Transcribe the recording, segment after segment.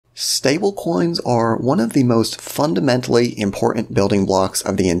Stablecoins are one of the most fundamentally important building blocks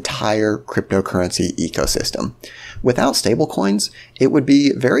of the entire cryptocurrency ecosystem. Without stablecoins, it would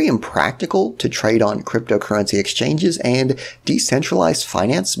be very impractical to trade on cryptocurrency exchanges, and decentralized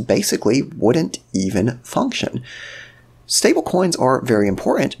finance basically wouldn't even function. Stablecoins are very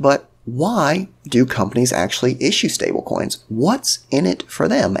important, but why do companies actually issue stablecoins? What's in it for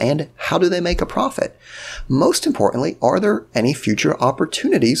them, and how do they make a profit? Most importantly, are there any future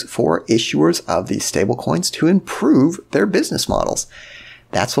opportunities for issuers of these stablecoins to improve their business models?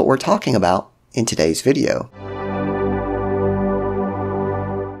 That's what we're talking about in today's video.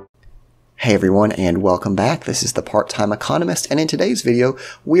 Hey everyone, and welcome back. This is the Part-Time Economist, and in today's video,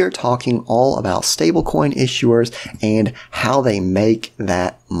 we are talking all about stablecoin issuers and how they make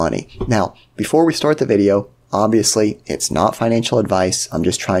that money. Now, before we start the video, obviously, it's not financial advice. I'm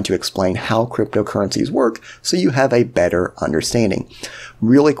just trying to explain how cryptocurrencies work so you have a better understanding.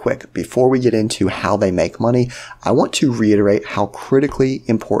 Really quick, before we get into how they make money, I want to reiterate how critically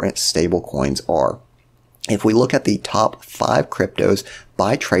important stablecoins are. If we look at the top 5 cryptos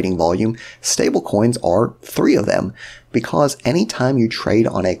by trading volume, stablecoins are 3 of them, because anytime you trade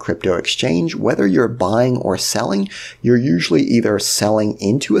on a crypto exchange, whether you're buying or selling, you're usually either selling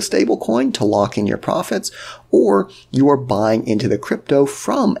into a stablecoin to lock in your profits, or you are buying into the crypto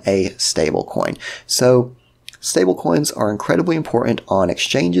from a stablecoin. So stablecoins are incredibly important on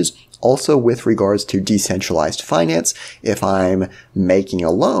exchanges. Also, with regards to decentralized finance, if I'm making a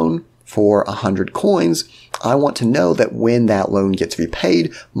loan for 100 coins, I want to know that when that loan gets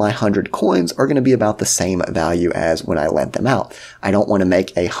repaid, my 100 coins are going to be about the same value as when I lent them out. I don't want to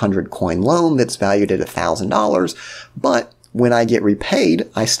make a 100 coin loan that's valued at $1,000, but when I get repaid,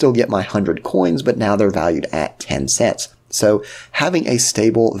 I still get my 100 coins, but now they're valued at 10 cents. So having a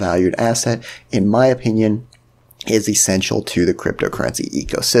stable valued asset, in my opinion, is essential to the cryptocurrency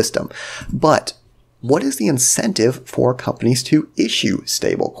ecosystem. But what is the incentive for companies to issue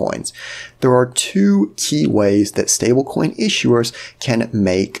stablecoins? There are 2 key ways that stablecoin issuers can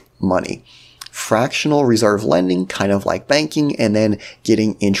make money. Fractional reserve lending, kind of like banking, and then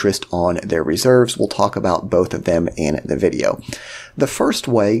getting interest on their reserves. We'll talk about both of them in the video. The first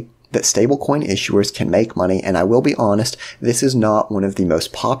way that stablecoin issuers can make money, and I will be honest, this is not one of the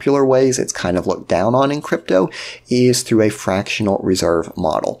most popular ways, it's kind of looked down on in crypto, is through a fractional reserve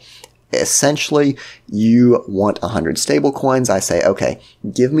model. Essentially, you want 100 stablecoins. I say, okay,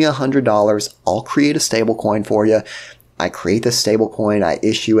 give me $100. I'll create a stablecoin for you. I create the stablecoin, I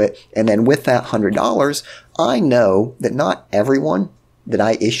issue it, and then with that $100, I know that not everyone that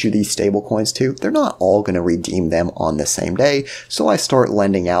I issue these stablecoins to, they're not all going to redeem them on the same day, so I start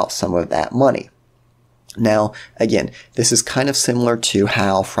lending out some of that money. Now, again, this is kind of similar to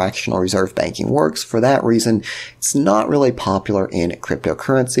how fractional reserve banking works. For that reason, it's not really popular in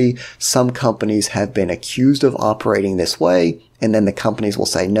cryptocurrency. Some companies have been accused of operating this way, and then the companies will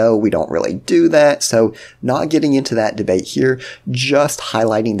say, no, we don't really do that. So not getting into that debate here, just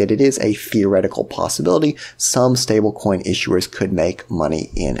highlighting that it is a theoretical possibility. Some stablecoin issuers could make money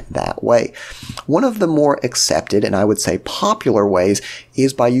in that way. One of the more accepted, and I would say popular ways,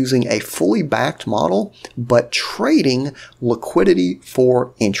 is by using a fully backed model, but trading liquidity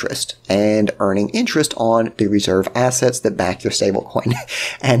for interest and earning interest on the reserve assets that back your stablecoin.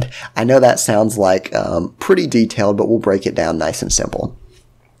 And I know that sounds like pretty detailed, but we'll break it down nice and simple.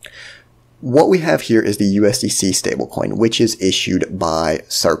 What we have here is the USDC stablecoin, which is issued by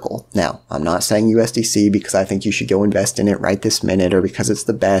Circle. Now, I'm not saying USDC because I think you should go invest in it right this minute, or because it's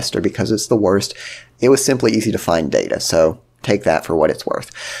the best, or because it's the worst. It was simply easy to find data, so take that for what it's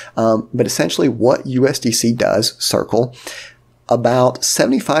worth. But essentially what USDC does, Circle, about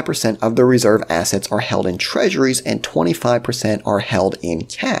 75% of the reserve assets are held in treasuries and 25% are held in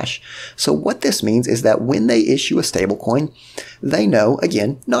cash. So what this means is that when they issue a stablecoin, they know,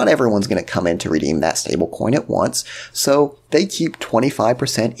 again, not everyone's going to come in to redeem that stablecoin at once. So they keep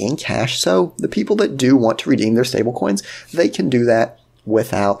 25% in cash. So the people that do want to redeem their stablecoins, they can do that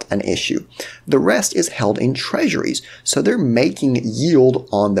without an issue. The rest is held in treasuries, so they're making yield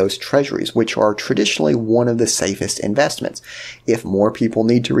on those treasuries, which are traditionally one of the safest investments. If more people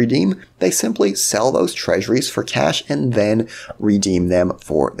need to redeem, they simply sell those treasuries for cash and then redeem them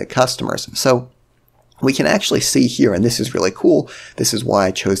for the customers. So we can actually see here, and this is really cool, this is why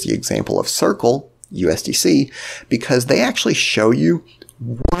I chose the example of Circle, USDC, because they actually show you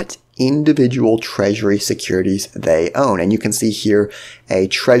what individual treasury securities they own. And you can see here a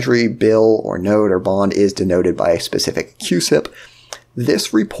treasury bill or note or bond is denoted by a specific CUSIP.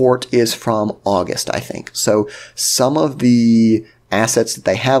 This report is from August, I think. So some of the assets that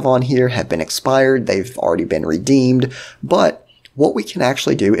they have on here have been expired. They've already been redeemed. But what we can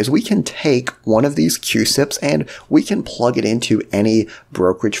actually do is we can take one of these QSIPs and we can plug it into any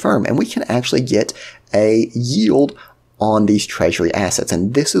brokerage firm, and we can actually get a yield on these treasury assets.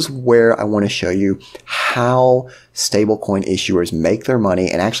 And this is where I want to show you how stablecoin issuers make their money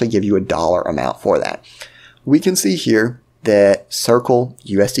and actually give you a dollar amount for that. We can see here that Circle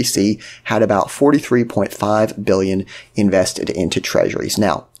USDC had about 43.5 billion invested into treasuries.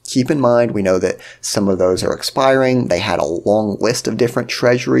 Now, keep in mind, we know that some of those are expiring. They had a long list of different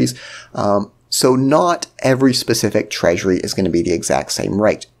treasuries. So not every specific treasury is going to be the exact same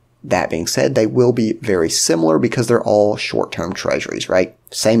rate. That being said, they will be very similar because they're all short-term treasuries, right?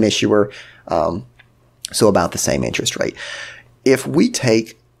 Same issuer, so about the same interest rate. If we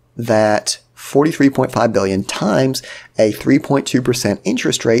take that 43.5 billion times a 3.2%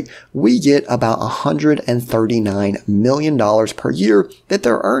 interest rate, we get about $139 million per year that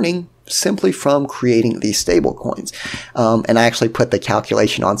they're earning simply from creating these stable coins. And I actually put the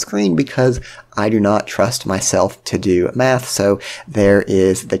calculation on screen because I do not trust myself to do math. So there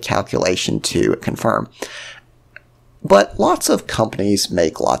is the calculation to confirm. But lots of companies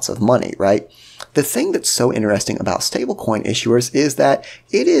make lots of money, right? The thing that's so interesting about stablecoin issuers is that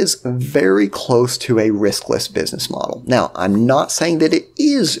it is very close to a riskless business model. Now, I'm not saying that it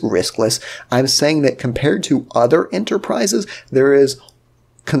is riskless. I'm saying that compared to other enterprises, there is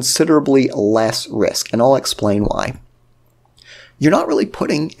considerably less risk, and I'll explain why. You're not really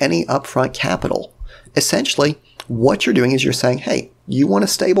putting any upfront capital. Essentially, what you're doing is you're saying, hey, you want a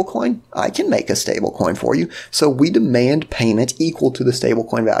stablecoin? I can make a stablecoin for you. So we demand payment equal to the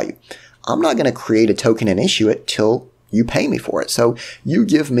stablecoin value. I'm not going to create a token and issue it till you pay me for it. So you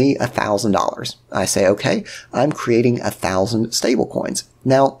give me $1,000. I say, okay, I'm creating 1,000 stablecoins.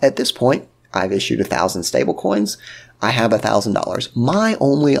 Now, at this point, I've issued 1,000 stablecoins. I have $1,000. My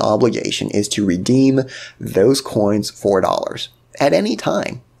only obligation is to redeem those coins for $1 at any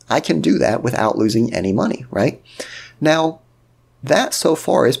time. I can do that without losing any money, right? Now, that so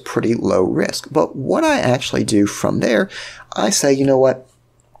far is pretty low risk. But what I actually do from there, I say, you know what?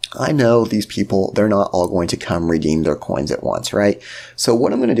 I know these people, they're not all going to come redeem their coins at once, right? So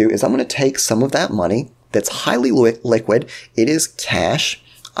what I'm going to do is I'm going to take some of that money that's highly liquid. It is cash.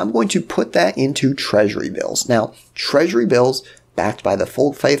 I'm going to put that into treasury bills. Now, treasury bills backed by the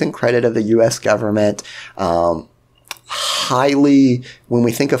full faith and credit of the U.S. government, highly, when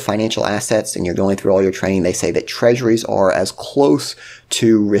we think of financial assets and you're going through all your training, they say that treasuries are as close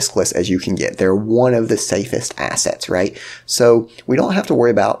to riskless as you can get. They're one of the safest assets, right? So we don't have to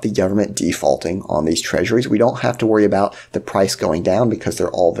worry about the government defaulting on these treasuries. We don't have to worry about the price going down because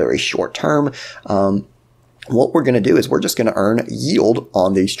they're all very short term. What we're going to do is we're just going to earn yield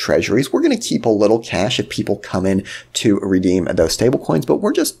on these treasuries. We're going to keep a little cash if people come in to redeem those stablecoins, but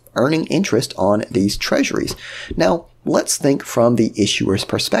we're just earning interest on these treasuries. Now, let's think from the issuer's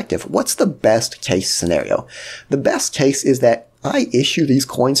perspective. What's the best case scenario? The best case is that I issue these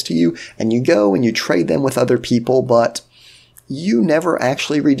coins to you and you go and you trade them with other people, but you never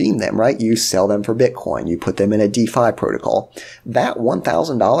actually redeem them, right? You sell them for Bitcoin. You put them in a DeFi protocol. That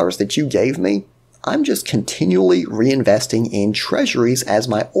 $1,000 that you gave me, I'm just continually reinvesting in treasuries as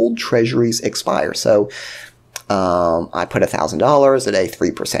my old treasuries expire. So I put $1,000 at a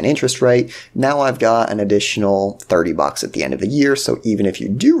 3% interest rate. Now I've got an additional $30 at the end of the year. So even if you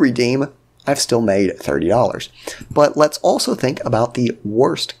do redeem, I've still made $30. But let's also think about the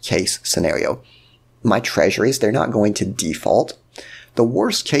worst case scenario. My treasuries, they're not going to default. The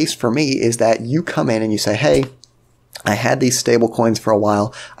worst case for me is that you come in and you say, hey, I had these stable coins for a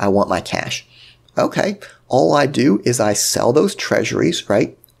while. I want my cash. Okay, all I do is I sell those treasuries,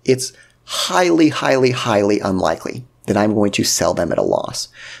 right? It's highly, highly, highly unlikely that I'm going to sell them at a loss.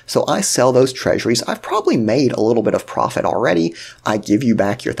 So I sell those treasuries. I've probably made a little bit of profit already. I give you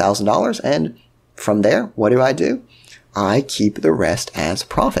back your $1,000, and from there, what do? I keep the rest as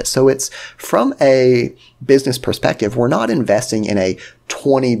profit. So it's from a business perspective, we're not investing in a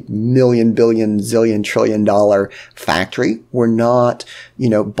 20 million, billion, zillion, trillion dollar factory. We're not,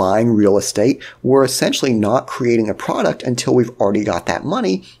 buying real estate. We're essentially not creating a product until we've already got that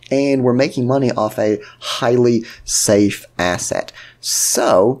money, and we're making money off a highly safe asset.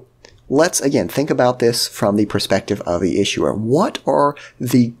 So let's again think about this from the perspective of the issuer. What are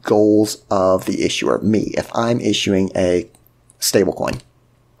the goals of the issuer? Me, if I'm issuing a stablecoin.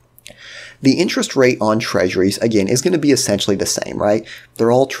 The interest rate on treasuries, again, is going to be essentially the same, right?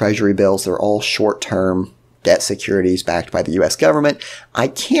 They're all treasury bills. They're all short-term debt securities backed by the U.S. government. I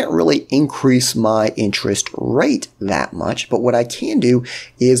can't really increase my interest rate that much, but what I can do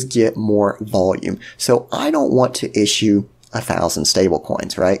is get more volume. So I don't want to issue 1,000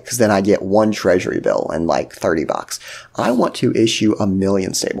 stablecoins, right? Because then I get one treasury bill and like $30. I want to issue 1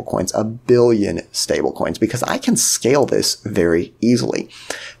 million stablecoins, 1 billion stablecoins, because I can scale this very easily.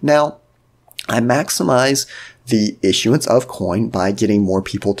 Now, I maximize the issuance of coin by getting more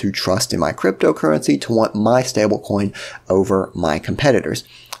people to trust in my cryptocurrency, to want my stablecoin over my competitors.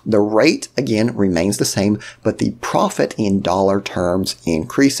 The rate, again, remains the same, but the profit in dollar terms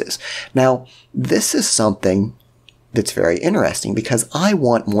increases. Now, this is something that's very interesting because I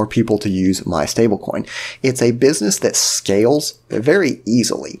want more people to use my stablecoin. It's a business that scales very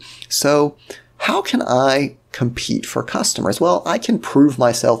easily. So how can I compete for customers? Well, I can prove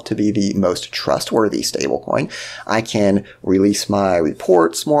myself to be the most trustworthy stablecoin. I can release my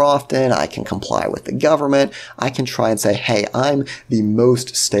reports more often. I can comply with the government. I can try and say, hey, I'm the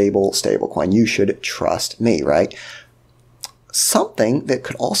most stable stablecoin. You should trust me, right? Something that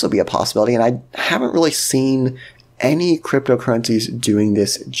could also be a possibility, and I haven't really seen any cryptocurrencies doing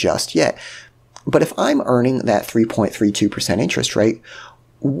this just yet. But if I'm earning that 3.32% interest rate,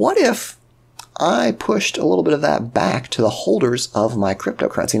 what if I pushed a little bit of that back to the holders of my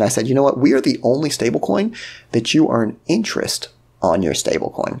cryptocurrency? And I said, you know what? We are the only stablecoin that you earn interest on your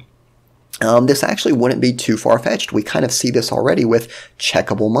stablecoin. This actually wouldn't be too far-fetched. We kind of see this already with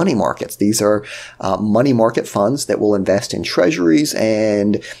checkable money markets. These are money market funds that will invest in treasuries,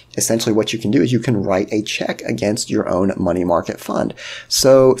 and essentially what you can do is you can write a check against your own money market fund.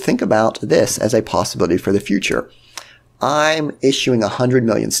 So think about this as a possibility for the future. I'm issuing 100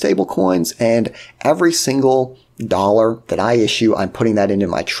 million stablecoins, and every single dollar that I issue, I'm putting that into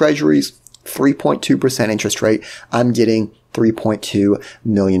my treasuries, 3.2% interest rate. I'm getting $3.2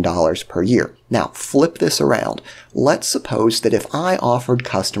 million per year. Now, flip this around. Let's suppose that if I offered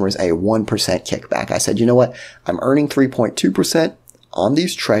customers a 1% kickback, I said, you know what? I'm earning 3.2% on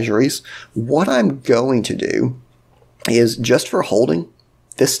these treasuries. What I'm going to do is, just for holding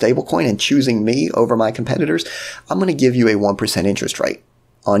this stablecoin and choosing me over my competitors, I'm going to give you a 1% interest rate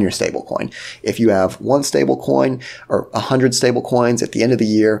on your stablecoin. If you have one stablecoin or 100 stablecoins, at the end of the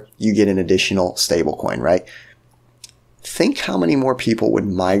year, you get an additional stablecoin, right? Think how many more people would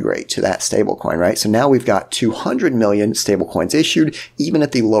migrate to that stablecoin, right? So now we've got 200 million stablecoins issued. Even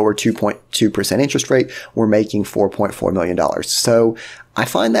at the lower 2.2% interest rate, we're making $4.4 million. So I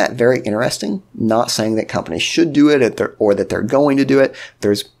find that very interesting. Not saying that companies should do it or that they're going to do it.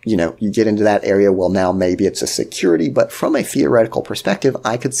 There's, you get into that area, well, now maybe it's a security, but from a theoretical perspective,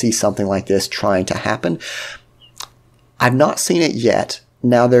 I could see something like this trying to happen. I've not seen it yet.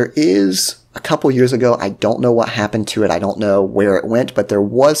 Now, there is a couple years ago, I don't know what happened to it. I don't know where it went, but there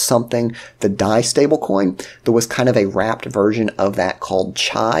was something, the DAI stablecoin, there was kind of a wrapped version of that called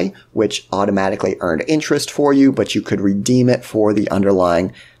Chai, which automatically earned interest for you, but you could redeem it for the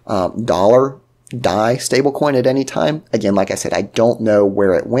underlying dollar DAI stablecoin at any time. Again, like I said, I don't know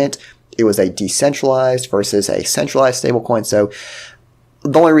where it went. It was a decentralized versus a centralized stablecoin. So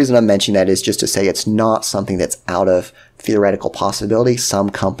the only reason I'm mentioning that is just to say it's not something that's out of theoretical possibility.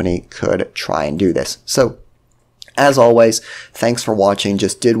 Some company could try and do this. So, as always, thanks for watching.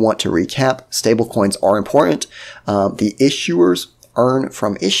 Just did want to recap. Stablecoins are important. The issuers earn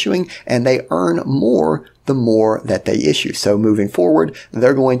from issuing, and they earn more the more that they issue. So moving forward,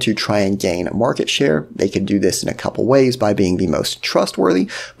 they're going to try and gain market share. They could do this in a couple ways, by being the most trustworthy,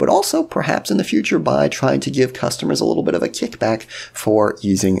 but also perhaps in the future by trying to give customers a little bit of a kickback for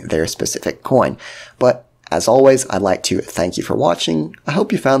using their specific coin. But as always, I'd like to thank you for watching. I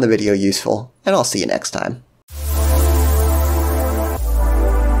hope you found the video useful, and I'll see you next time.